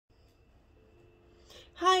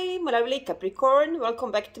Hi, my lovely Capricorn,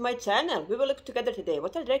 welcome back to my channel. We will look together today.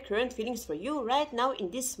 What are their current feelings for you right now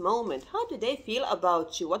in this moment? How do they feel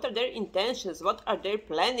about you? What are their intentions? What are they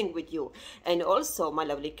planning with you? And also, my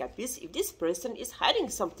lovely Capis, if this person is hiding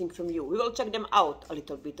something from you, we will check them out a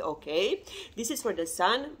little bit, okay? This is for the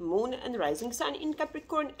Sun, Moon and Rising Sun in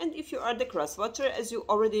Capricorn. And if you are the cross watcher, as you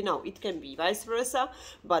already know, it can be vice versa,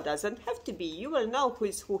 but doesn't have to be. You will know who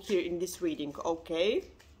is who here in this reading, okay?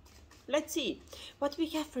 Let's see what we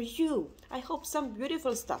have for you. I hope some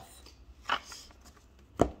beautiful stuff.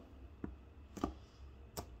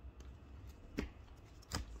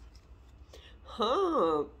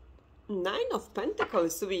 Nine of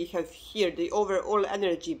Pentacles we have here, the overall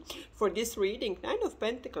energy for this reading. Nine of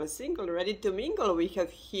Pentacles, single, ready to mingle we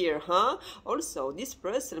have here, Also, this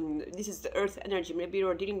person, this is the earth energy. Maybe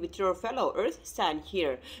you're dealing with your fellow earth sign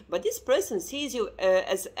here. But this person sees you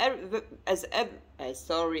as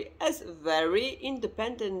very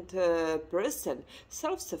independent person,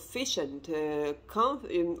 self-sufficient.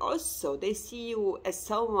 Also, they see you as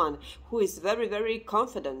someone who is very, very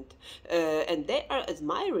confident, and they are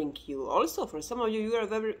admiring you. Also, for some of you, you are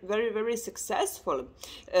very, very, very successful,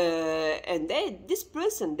 and this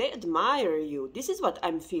person, they admire you. This is what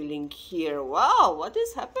I'm feeling here. Wow, what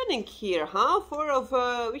is happening here,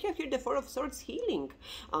 we have here the Four of Swords, healing.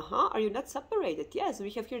 Are you not separated? Yes, we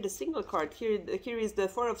have here the single card. Here is the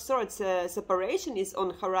Four of Swords. Separation is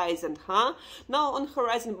on horizon, now on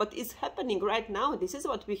horizon, but it's happening right now. This is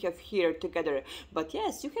what we have here together. But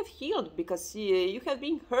yes, you have healed because you have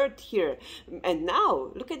been hurt here, and now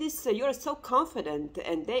look at this. You are so confident,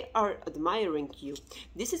 and they are admiring you.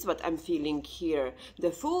 This is what I'm feeling here.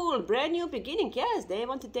 The Fool, brand new beginning. Yes, they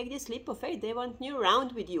want to take this leap of faith. They want new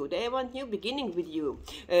round with you. They want new beginning with you.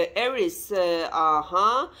 Aries,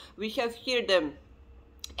 we have here the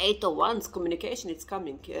Eight of Wands, communication is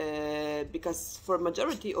coming, because for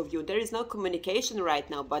majority of you there is no communication right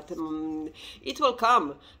now, but it will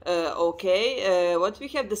come. Okay, what we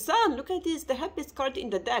have, the Sun. Look at this, the happiest card in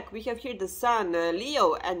the deck. We have here the Sun,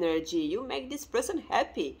 Leo energy. You make this person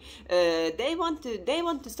happy. They want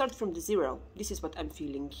to start from the zero. This is what I'm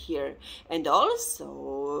feeling here. And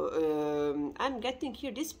also I'm getting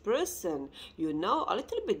here this person, you know, a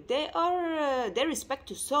little bit, they respect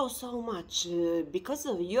you so much because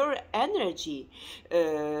of your energy.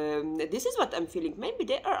 This is what I'm feeling. Maybe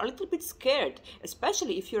they are a little bit scared,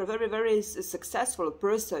 especially if you're a very, very successful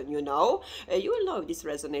person, you know. You will know if this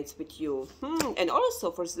resonates with you. And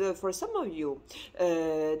also for some of you,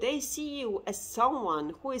 they see you as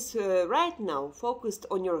someone who is right now focused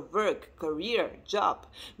on your work, career, job.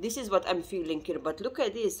 This is what I'm feeling here. But look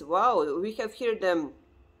at this. Wow, we have here the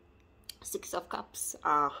Six of Cups.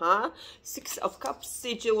 Six of Cups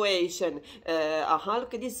situation.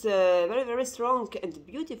 Look at this very, very strong and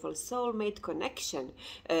beautiful soulmate connection.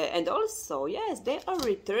 And also, yes, they are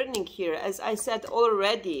returning here. As I said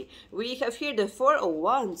already, we have here the Four of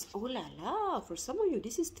Wands. Oh la la, for some of you,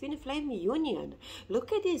 this is twin flame union.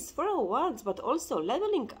 Look at this, Four of Wands, but also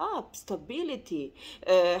leveling up, stability,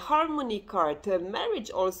 harmony card,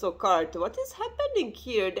 marriage also card. What is happening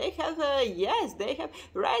here? They have, yes, they have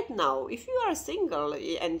right now. If you are single,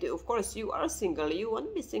 and of course you are single, you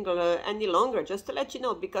won't be single any longer, just to let you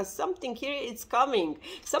know, because something here is coming,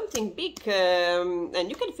 something big, and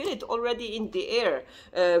you can feel it already in the air.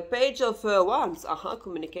 Page of Wands,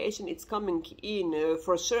 communication, it's coming in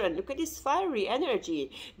for sure. And look at this fiery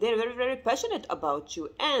energy. They're very, very passionate about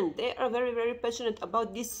you, and they are very, very passionate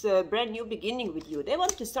about this brand new beginning with you. They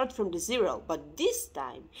want to start from the zero, but this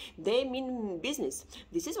time they mean business.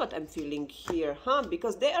 This is what I'm feeling here,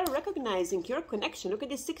 because they are recognizing your connection. Look at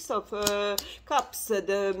this Six of Cups,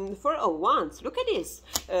 the Four of Wands. Look at this.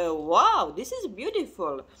 Wow, this is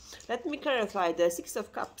beautiful. Let me clarify the Six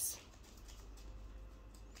of Cups.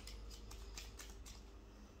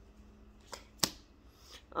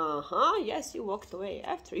 Yes, you walked away.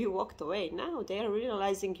 After you walked away, now they are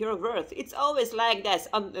realizing your worth. It's always like this,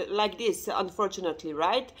 unfortunately,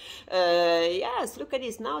 right? Yes, look at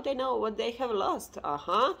this. Now they know what they have lost.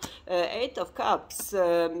 Eight of Cups.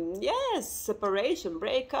 Yes, separation,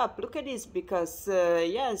 breakup. Look at this, because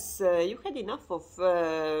yes, you had enough of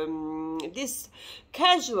this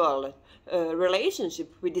casual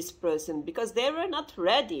relationship with this person, because they were not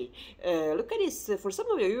ready. Look at this. For some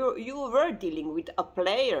of you, you were dealing with a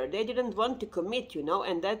player. They didn't want to commit, you know,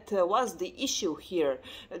 and that was the issue here.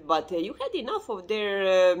 But you had enough of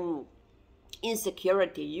their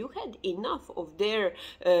insecurity. You had enough of their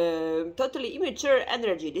totally immature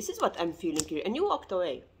energy. This is what I'm feeling here. And you walked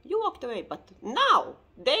away. You walked away, but now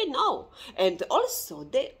They know, and also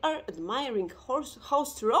they are admiring how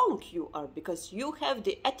strong you are, because you have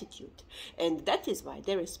the attitude, and that is why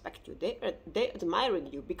they respect you. They admiring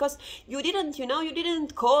you because you didn't, you know, you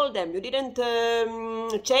didn't call them, you didn't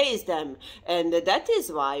chase them, and that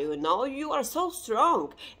is why, you know, you are so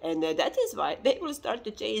strong, and that is why they will start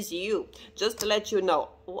to chase you. Just to let you know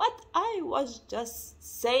what I was just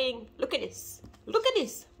saying. Look at this. Look at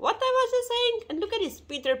this, what I was just saying, and look at this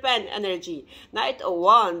Peter Pan energy. Knight of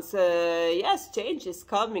Wands, yes, change is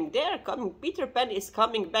coming, they are coming, Peter Pan is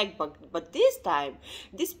coming back, but this time,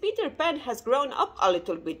 this Peter Pan has grown up a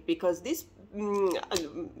little bit, because this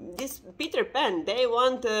Peter Pan, they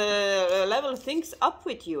want level things up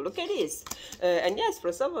with you. Look at this. And yes,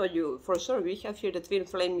 for some of you, for sure, we have here the twin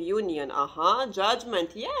flame union.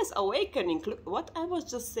 Judgment. Yes, awakening. Look what I was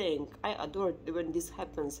just saying. I adore when this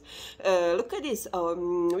happens. Look at this.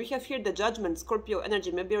 We have here the judgment, Scorpio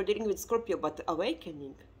energy. Maybe you're dealing with Scorpio, but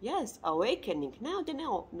awakening. Yes, awakening. Now they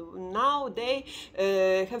know. Now they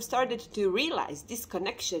have started to realize this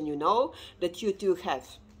connection, you know, that you two have.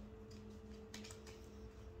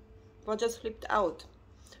 What just flipped out?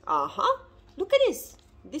 Look at this.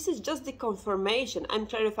 This is just the confirmation. I'm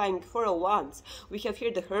clarifying for once. We have here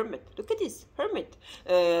the Hermit. Look at this, Hermit.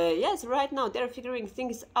 Yes, right now they're figuring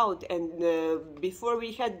things out. And before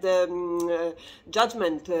we had the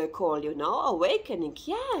judgment call, you know, awakening.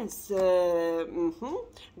 Yes.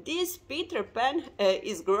 This Peter Pan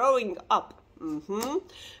is growing up.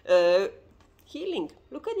 Healing.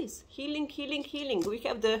 Look at this. Healing, healing, healing. We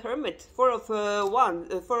have the Hermit, Four of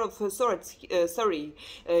Swords.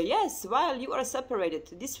 Yes, while you are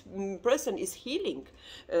separated, this person is healing.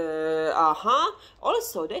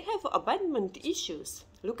 Also, they have abandonment issues.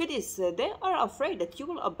 Look at this. They are afraid that you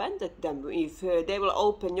will abandon them if they will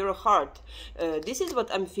open your heart. This is what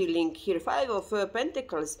I'm feeling here. Five of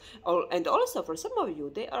Pentacles. And also, for some of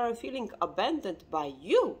you, they are feeling abandoned by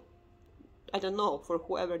you. I don't know for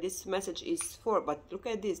whoever this message is for, but look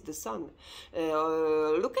at this, the sun.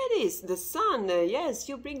 Look at this, the sun. Yes,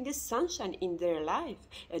 you bring this sunshine in their life,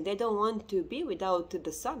 and they don't want to be without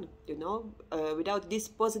the sun, you know, without this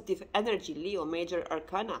positive energy. Leo, major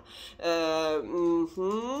arcana.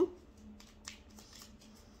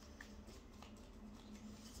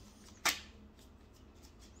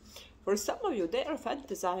 For some of you, they are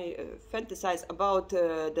fantasize about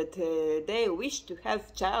that they wish to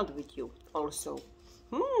have child with you also.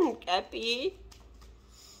 Cappy.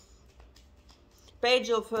 Page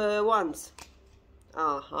of Wands.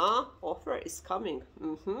 Offer is coming.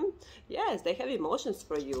 Yes, they have emotions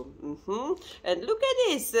for you. And look at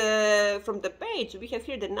this. From the page, we have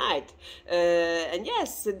here the Knight. And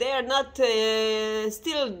yes, they are not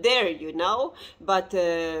still there, you know, but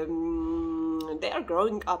they are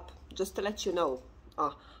growing up. Just to let you know.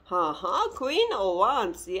 Queen of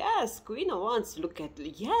Wands. Yes, Queen of Wands. Look at,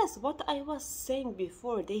 yes, what I was saying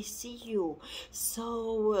before. They see you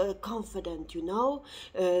so confident, you know,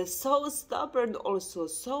 so stubborn also,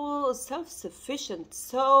 so self-sufficient,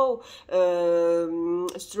 so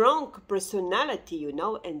strong personality, you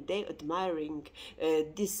know, and they admiring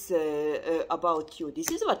this about you. This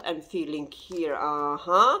is what I'm feeling here.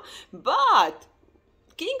 But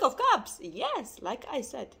King of Cups, yes, like I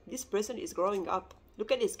said, this person is growing up.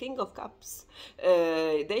 Look at this, King of Cups.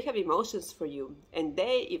 They have emotions for you, and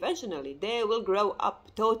they eventually, they will grow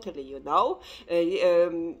up totally, you know.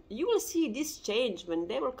 You will see this change when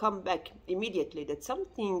they will come back immediately, that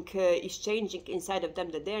something is changing inside of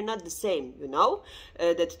them, that they are not the same, you know,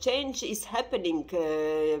 that change is happening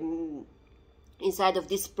inside of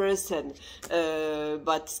this person,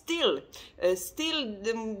 but still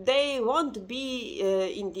they won't be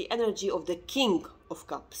in the energy of the King of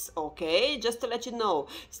Cups. Okay, just to let you know,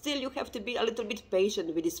 still you have to be a little bit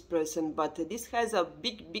patient with this person, but this has a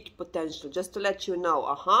big potential. Just to let you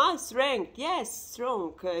know. Strength. Yes,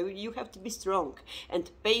 strong. You have to be strong and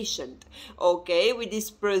patient, okay, with this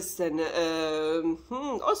person.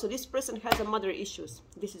 Also, this person has a mother issues.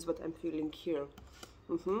 This is what I'm feeling here.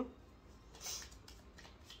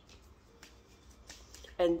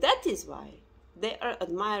 And that is why they are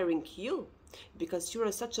admiring you, because you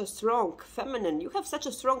are such a strong feminine. You have such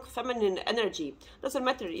a strong feminine energy. Doesn't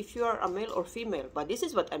matter if you are a male or female, but this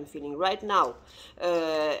is what I'm feeling right now.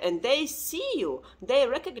 And they see you. They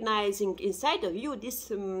recognizing inside of you this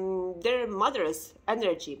their mother's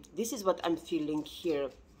energy. This is what I'm feeling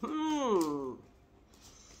here.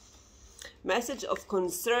 Message of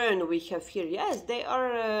concern we have here. Yes, they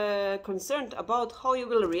are concerned about how you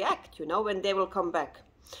will react, you know, when they will come back.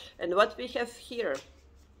 And what we have here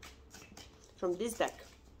from this deck.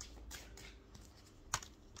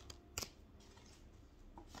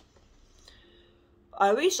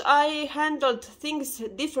 I wish I handled things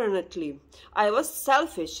differently. I was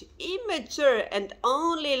selfish, immature, and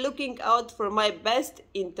only looking out for my best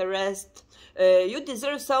interest. You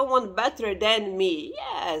deserve someone better than me.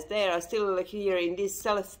 Yes, they are still here in this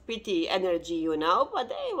self-pity energy, you know, but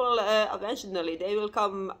they will eventually, they will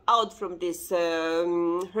come out from this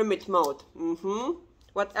hermit mode.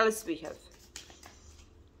 What else we have?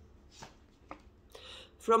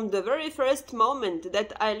 From the very first moment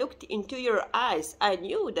that I looked into your eyes, I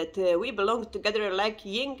knew that we belonged together like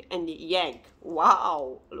yin and yang.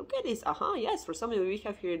 Wow, look at this. Yes, for some of you we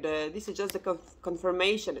have here, this is just the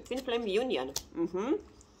confirmation, twin flame union.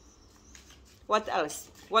 What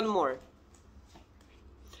else? One more.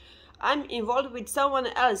 I'm involved with someone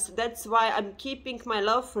else. That's why I'm keeping my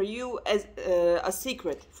love for you as a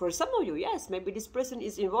secret. For some of you, yes, maybe this person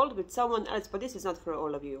is involved with someone else, but this is not for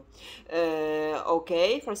all of you.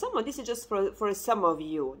 Okay, for someone, this is just for some of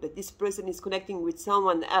you, that this person is connecting with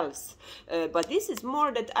someone else. But this is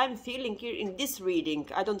more that I'm feeling here in this reading.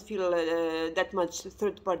 I don't feel that much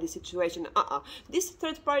third-party situation. This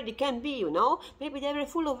third party can be, you know, maybe they were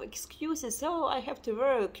full of excuses. So I have to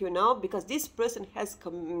work, you know, because this person has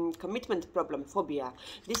commitment problem, phobia.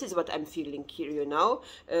 This is what I'm feeling here, you know.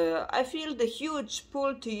 I feel the huge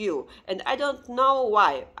pull to you, and I don't know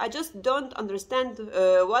why. I just don't understand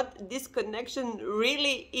what this connection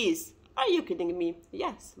really is. Are you kidding me?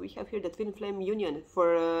 Yes, we have here the twin flame union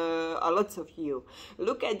for a lot of you.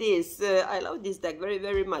 Look at this. I love this deck very,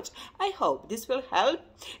 very much. I hope this will help.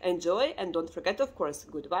 Enjoy, and don't forget, of course,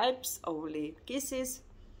 good vibes, only kisses.